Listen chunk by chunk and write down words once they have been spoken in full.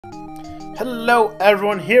Hello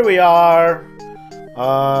everyone, here we are.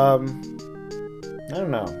 I don't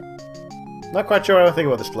know. Not quite sure what I think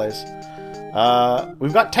about this place.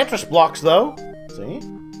 We've got Tetris blocks though. See?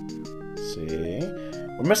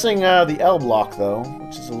 We're missing the L block though,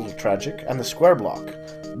 which is a little tragic, and the square block.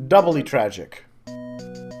 Doubly tragic.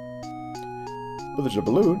 But there's a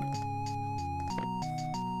balloon.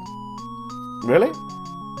 Really?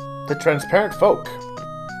 The transparent folk.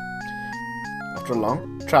 After a long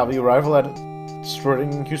travel, you arrive at a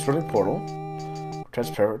huge portal.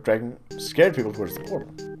 Transparent dragon scared people towards the portal.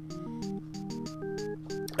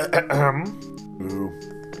 Ooh.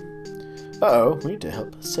 Uh-oh, we need to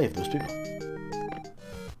help save those people.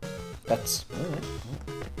 That's... alright.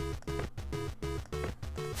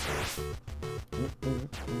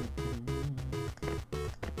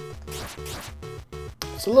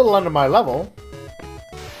 It's a little under my level.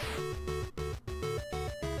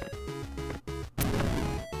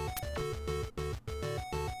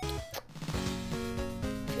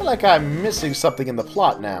 I feel like I'm missing something in the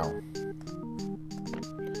plot now.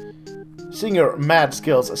 Seeing your mad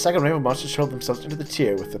skills, a second wave of monsters showed themselves into the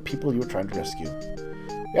tier with the people you were trying to rescue.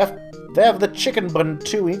 They have the chicken bun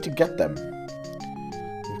too, we need to get them.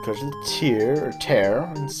 We go to the tier, or tear,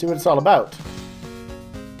 and see what it's all about.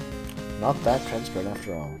 Not that transparent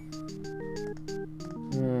after all.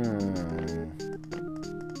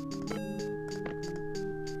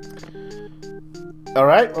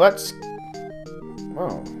 Alright, let's...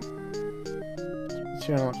 oh.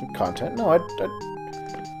 Tier unlocked content. No, I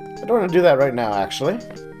don't want to do that right now, actually.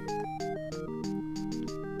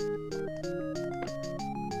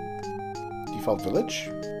 Default village.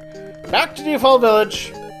 Back to default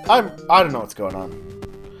village. I don't know what's going on.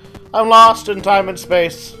 I'm lost in time and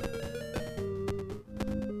space.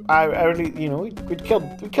 I really, you know, we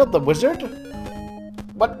killed the wizard.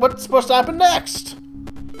 What's supposed to happen next?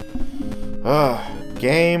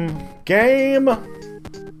 Game.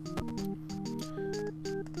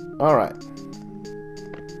 All right.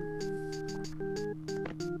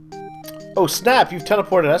 Oh snap! You've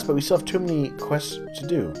teleported us, but we still have too many quests to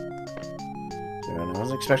do. I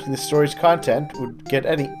wasn't expecting the story's content would get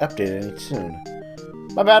any updated any soon.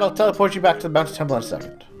 My bad. I'll teleport you back to the Mountain Temple in a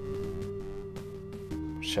second.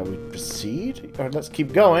 Shall we proceed? Or let's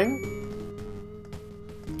keep going.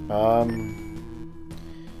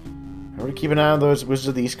 Remember to keep an eye on those Wizards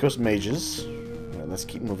of the East Coast mages. Let's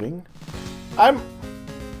keep moving.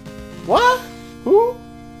 What? Who?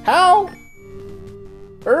 How?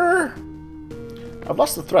 I've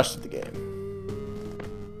lost the thrust of the game.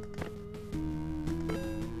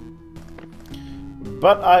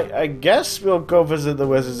 But I guess we'll go visit the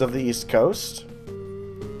Wizards of the East Coast.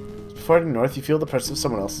 Before heading north, you feel the presence of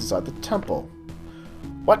someone else inside the temple.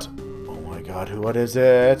 What? Oh my god, what is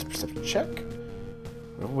it? Perception check?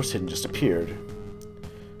 Whatever was hidden just appeared.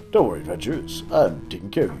 Don't worry, adventurers. I'm taking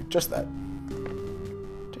care of you. Just that.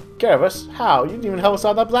 Take care of us? How? You didn't even help us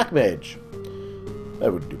out that black mage.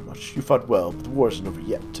 That wouldn't do much. You fought well, but the war isn't over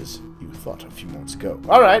yet, as you thought a few moments ago.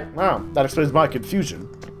 Alright, well, that explains my confusion.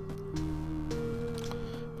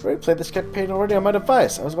 I've already played this campaign already on my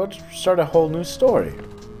device. I was about to start a whole new story.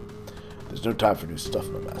 There's no time for new stuff,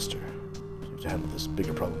 my master. You have to handle this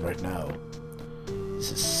bigger problem right now.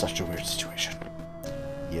 This is such a weird situation.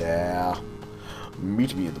 Yeah.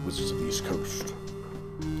 Meet me at the Wizards of the East Coast.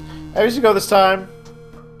 How easy to go this time?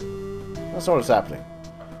 That's not what's happening.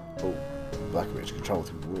 Oh, Black Mage can travel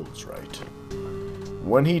through worlds, right?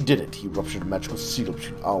 When he did it, he ruptured a magical seal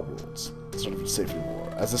between our worlds. It's not even safe anymore,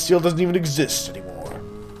 as the seal doesn't even exist anymore.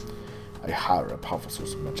 I hire a powerful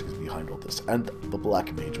source of magic is behind all this, and the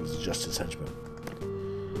Black Mage was just his henchman.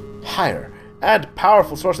 Hire and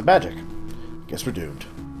powerful source of magic. Guess we're doomed.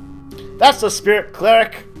 That's the spirit,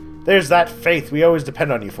 cleric. There's that faith we always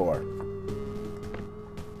depend on you for.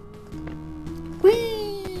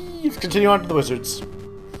 Whee! Let's continue on to the wizards.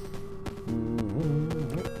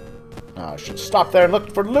 I should stop there and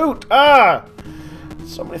look for loot.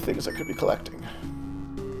 So many things I could be collecting.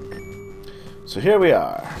 So here we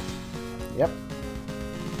are. Yep.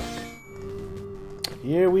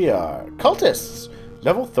 Here we are. Cultists!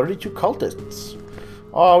 Level 32 cultists.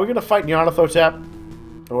 Oh, we're gonna fight Nyarlathotep.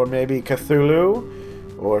 Or maybe Cthulhu.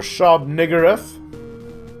 Or Shab Niggurath.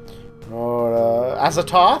 Or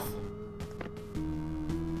Azathoth.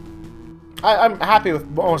 I'm happy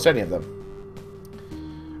with almost any of them.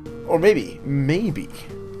 Or maybe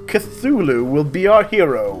Cthulhu will be our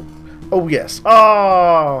hero. Oh yes.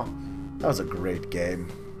 Oh, that was a great game.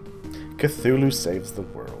 Cthulhu saves the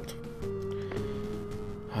world.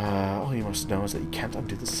 All you must know is that you can't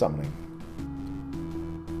undo the summoning.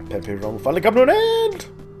 Pen paper will finally come to an end!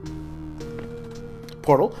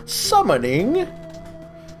 portal. Summoning.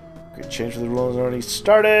 Great change for the rules already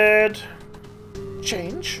started.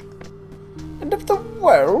 Change. End of the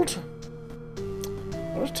world.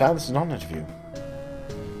 What is time? This is not an interview.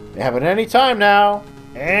 May happen any time now.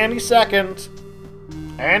 Any second.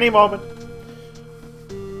 Any moment.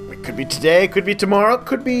 It could be today, could be tomorrow,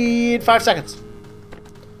 could be in 5 seconds.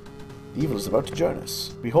 The evil is about to join us.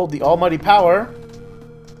 Behold the almighty power.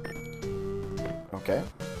 Okay.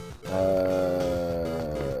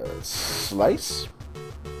 Slice.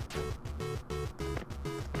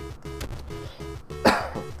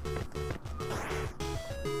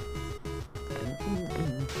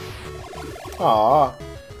 Aw.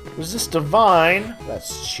 Resist divine?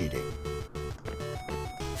 That's cheating.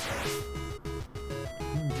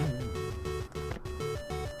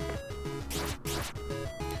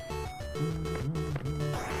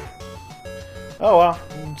 Oh well,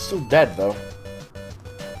 I'm still dead though.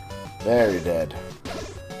 Very dead.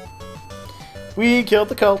 We killed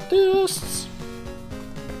the cultists!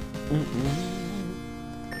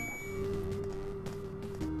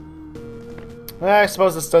 I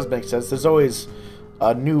suppose this does make sense. There's always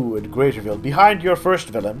a new and greater villain behind your first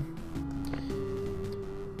villain.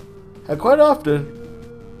 And quite often,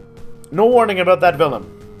 no warning about that villain.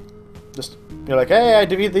 Just, you're like, hey, I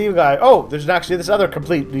defeated the evil guy. Oh, there's actually this other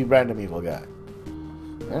completely random evil guy.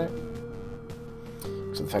 Alright.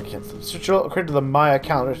 So the fact you can't switch according to the Maya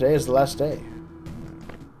calendar, today is the last day.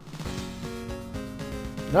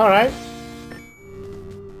 Alright.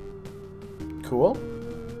 Cool.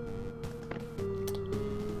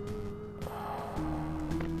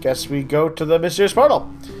 Guess we go to the mysterious portal.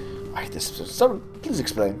 I hate this. Someone, please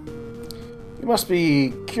explain. You must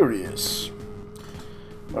be curious.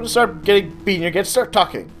 I want to start getting beaten again. Start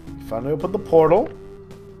talking. You finally open the portal.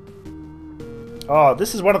 Oh,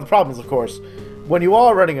 this is one of the problems, of course. When you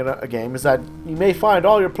are running a game, is that you may find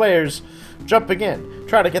all your players jumping in,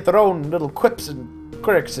 trying to get their own little quips and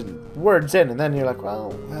quirks and words in, and then you're like,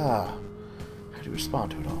 well, how do you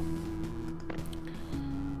respond to it all?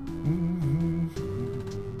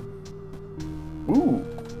 Ooh,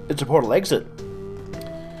 it's a portal exit.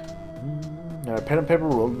 Now, a pen and paper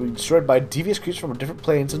world will be destroyed by devious creatures from different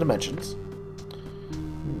planes and dimensions.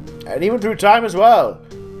 And even through time as well.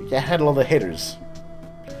 We can't handle all the haters.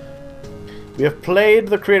 We have played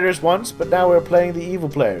the creators once, but now we're playing the evil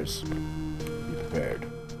players. Be prepared.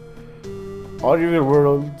 All your evil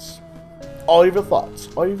worlds, all your evil thoughts,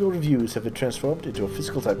 all your evil reviews have been transformed into a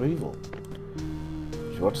physical type of evil.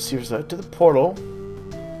 If you want to see yourself to the portal,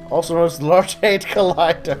 also known as the Large Hate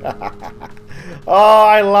Collider. Oh,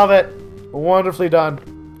 I love it. Wonderfully done.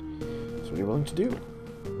 So what are you willing to do?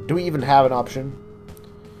 Do we even have an option?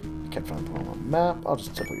 I can't find the portal on the map. I'll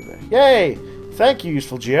just tell you there. Yay! Thank you,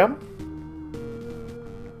 useful GM.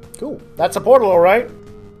 Cool. That's a portal, alright.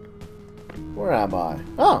 Where am I?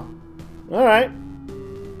 Oh. Alright.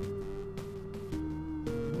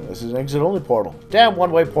 This is an exit-only portal. Damn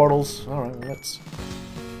one-way portals. Alright, well, that's...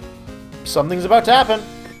 Something's about to happen.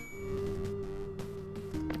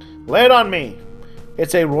 Lay it on me.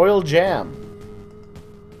 It's a royal jam.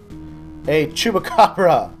 A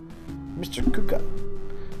chupacabra. Mr. Kuka.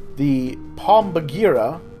 The Palm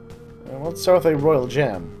Bagheera. Let's start with a royal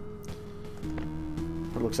jam.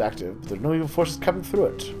 It looks active, but there are no evil forces coming through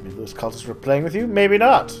it. Maybe those cultists were playing with you, maybe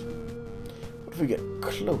not. What if we get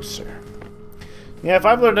closer? Yeah, if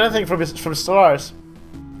I've learned anything from Stellaris,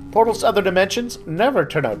 portals to other dimensions never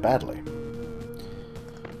turn out badly.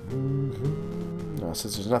 Now,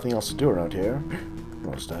 since there's nothing else to do around here,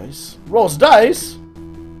 rolls dice. Rolls dice?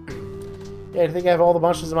 Yeah, I think I have all the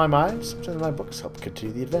monsters in my mind. Sometimes my books help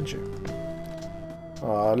continue the adventure.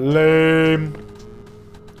 Aw, lame.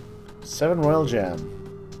 7 royal jam.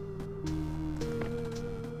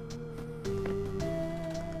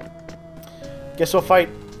 Guess we'll fight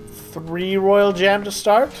 3 royal jam to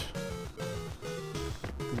start.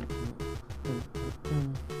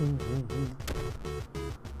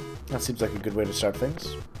 That seems like a good way to start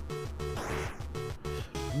things.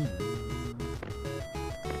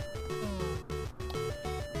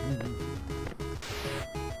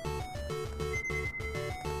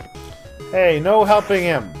 Hey, no helping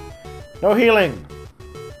him. No healing.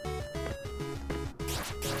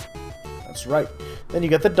 That's right. Then you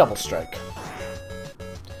get the double strike.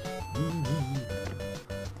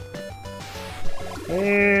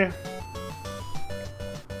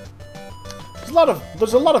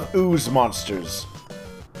 There's a lot of ooze monsters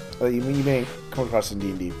that you may come across in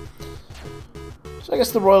D&D. So I guess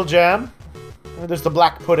the royal jam. There's the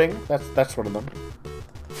black pudding. That's one of them.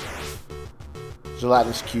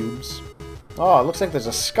 Gelatinous cubes. Oh, it looks like there's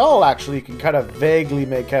a skull actually you can kind of vaguely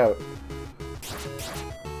make out.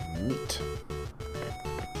 Neat.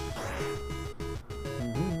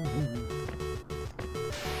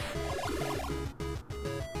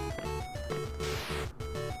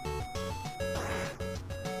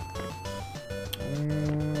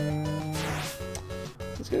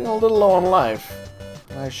 He's getting a little low on life.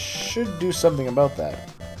 I should do something about that.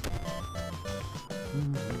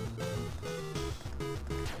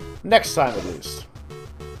 Next time, at least.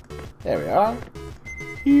 There we are.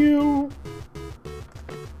 Heal.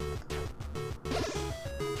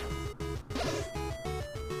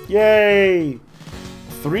 Yay!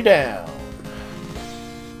 3 down.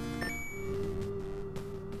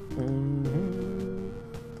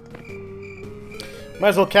 Might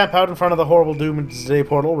as well camp out in front of the horrible Doomsday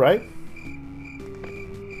portal, right?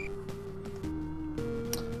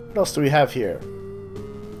 What else do we have here?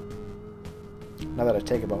 Now that I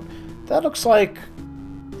take about, that looks like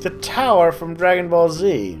the tower from Dragon Ball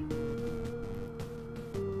Z.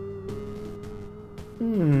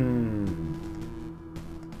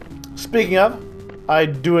 Speaking of, I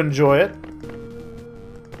do enjoy it.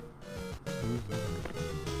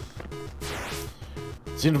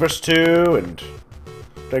 Xenoverse 2 and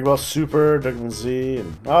Dragon Ball Super, Dragon Ball Z,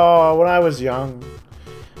 and oh, when I was young,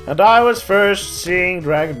 and I was first seeing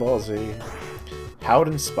Dragon Ball Z, how it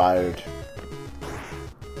inspired.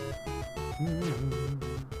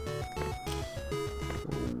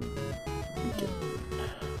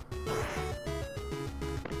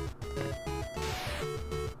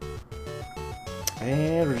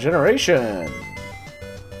 And regeneration.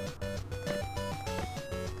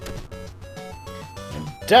 And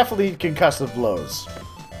definitely concussive blows.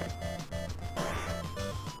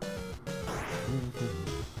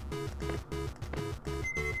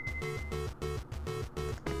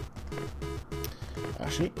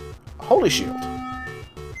 Actually, Holy Shield.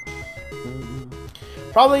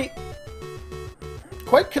 Probably,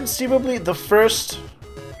 quite conceivably, the first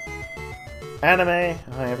anime I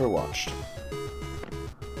ever watched.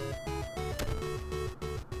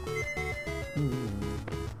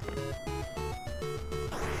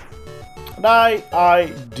 And I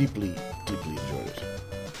deeply, deeply enjoyed it.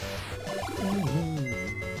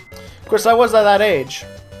 Of course, I was at that age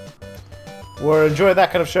where enjoying that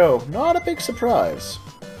kind of show, not a big surprise.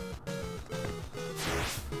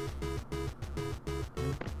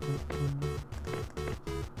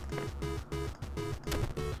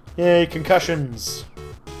 Yay, concussions.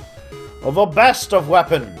 Oh, the best of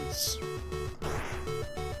weapons.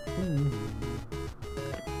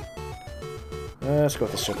 Let's go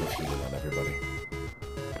with the circle of healing on everybody.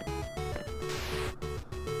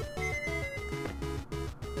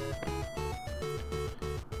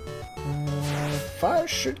 Fire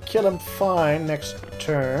should kill him fine next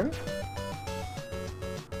turn.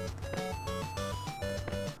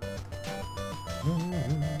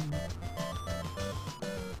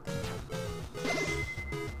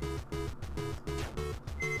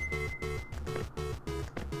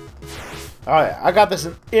 Alright, I got this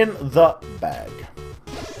in the bag.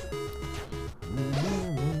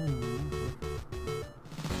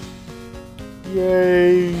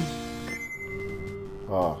 Yay!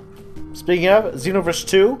 Oh. Speaking of, Xenoverse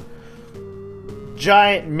 2,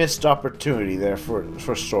 giant missed opportunity there for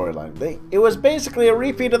storyline. It was basically a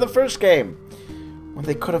repeat of the first game. What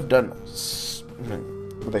they could have done,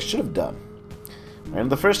 what they should have done. In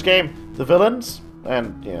the first game, the villains,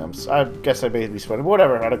 and you know, I guess I may be spoiling, but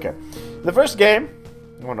whatever, I don't care. The first game,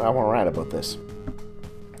 I want to write about this.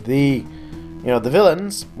 The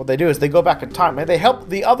villains, what they do is they go back in time and they help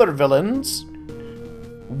the other villains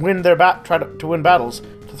win their try to win battles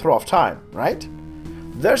to throw off time, right?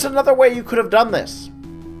 There's another way you could have done this.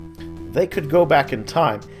 They could go back in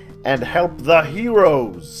time and help the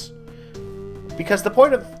heroes. Because the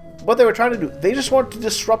point of what they were trying to do, they just wanted to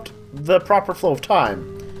disrupt the proper flow of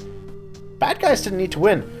time. Bad guys didn't need to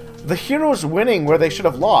win. The heroes winning where they should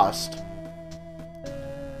have lost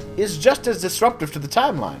is just as disruptive to the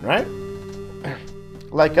timeline, right?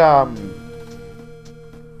 Like,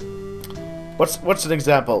 what's an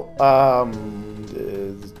example?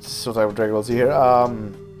 So I would Dragon Ball Z here.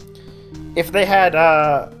 If they had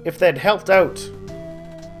helped out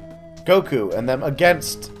Goku and them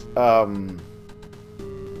against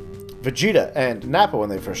Vegeta and Nappa when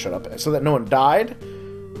they first showed up, so that no one died,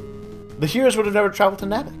 the heroes would have never traveled to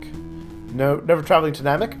Namek. No, never traveling to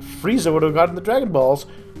Namek, Frieza would have gotten the Dragon Balls.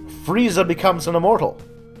 Frieza becomes an immortal,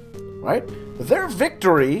 right? Their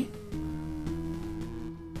victory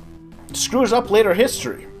screws up later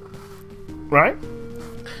history, right?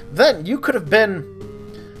 Then you could have been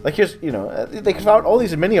like, here's, you know, they could have out all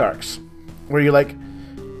these mini arcs where you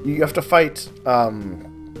have to fight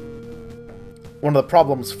one of the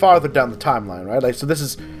problems farther down the timeline, right? Like, so this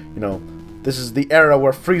is, you know, this is the era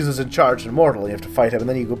where Frieza's in charge and immortal. You have to fight him, and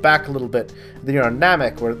then you go back a little bit. And then you're on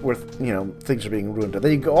Namek, where you know, things are being ruined. And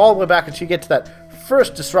then you go all the way back until you get to that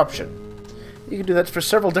first disruption. You can do that for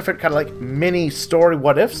several different kind of like mini story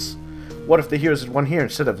what-ifs. What if the heroes had won here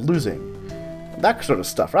instead of losing? That sort of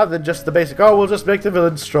stuff, rather than just the basic, oh, we'll just make the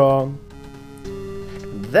villains strong.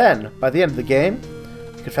 Then, by the end of the game,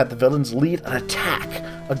 you could have had the villains lead an attack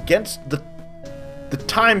against the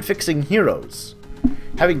time-fixing heroes.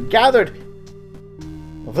 Having gathered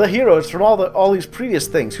the heroes from all these previous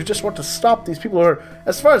things who just want to stop these people who are,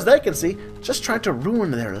 as far as they can see, just trying to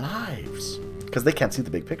ruin their lives. Because they can't see the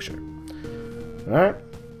big picture. Alright?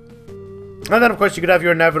 And then, of course, you could have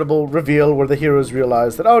your inevitable reveal where the heroes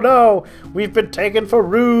realize that, oh no, we've been taken for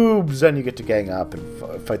rubes, and you get to gang up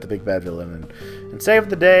and fight the big bad villain and save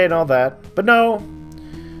the day and all that. But no,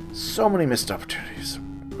 so many missed opportunities.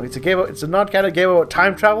 It's a non-canon game about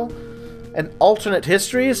time travel and alternate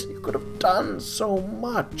histories. You could have done so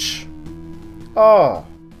much. Oh.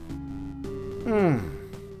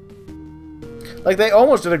 Like, they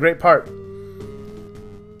almost did a great part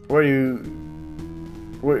where you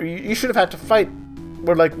should have had to fight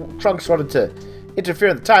where, like, Trunks wanted to interfere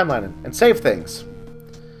in the timeline and save things.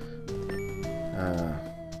 Yeah,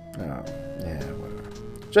 whatever.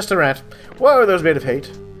 Just a rant. What are those made of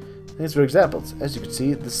hate? These were examples. As you can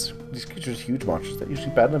see, these creatures are huge monsters that usually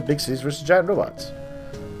battle in big cities versus giant robots.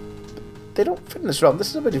 But they don't fit in this realm. This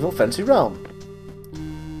is a medieval fantasy realm.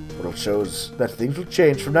 Portal shows that things will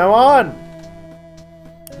change from now on.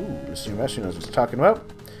 Ooh, listening master knows what he's talking about.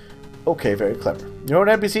 Okay, very clever. You're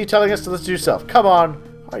an NPC telling us to listen to yourself. Come on.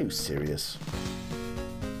 Are you serious?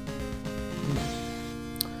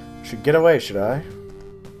 Should get away, should I?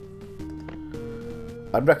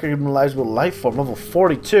 Unrecognizable life form, level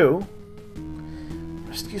 42.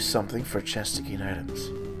 Rescue something for a chance to gain items.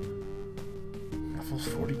 Level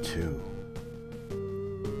 42.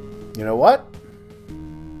 You know what?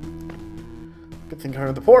 Good thing I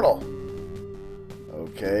heard the portal.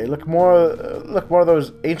 Okay, look more of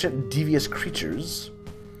those ancient devious creatures.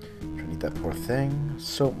 Trying to eat that poor thing.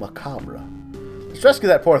 So macabre. Let's rescue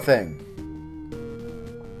that poor thing.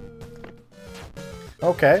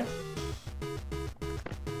 Okay.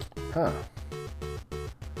 Huh.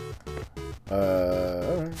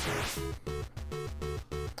 Alright.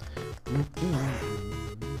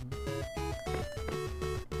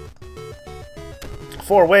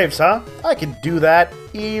 4 waves, huh? I can do that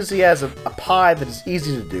easy as a pie that is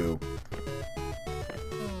easy to do.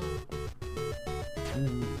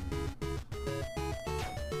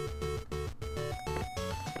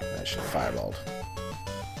 I should have fireballed.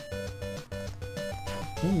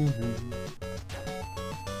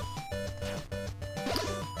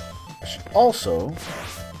 I should also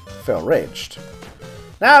fail raged.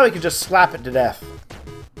 Now we can just slap it to death.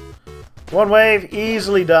 1 wave,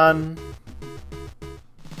 easily done.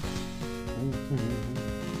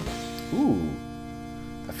 Ooh,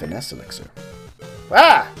 a finesse elixir.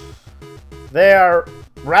 Ah! They are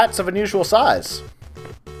rats of unusual size.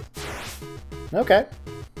 Okay.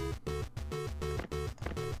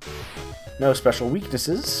 No special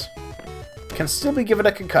weaknesses. Can still be given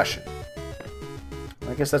a concussion.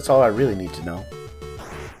 I guess that's all I really need to know.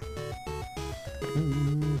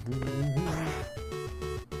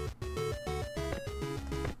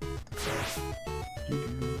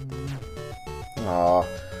 Aw.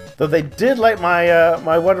 Though they did light my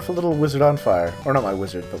my wonderful little wizard on fire. Or not my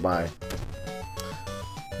wizard, but my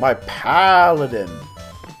paladin.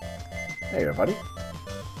 Hey there, buddy.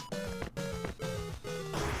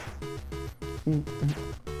 You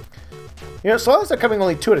know, as long as they're coming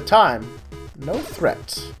only 2 at a time, no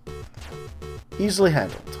threat. Easily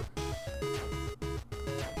handled.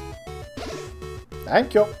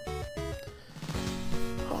 Thank you.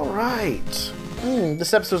 Alright.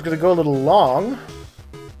 This episode's going to go a little long.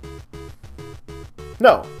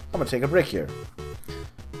 No, I'm going to take a break here.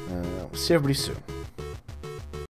 See everybody soon.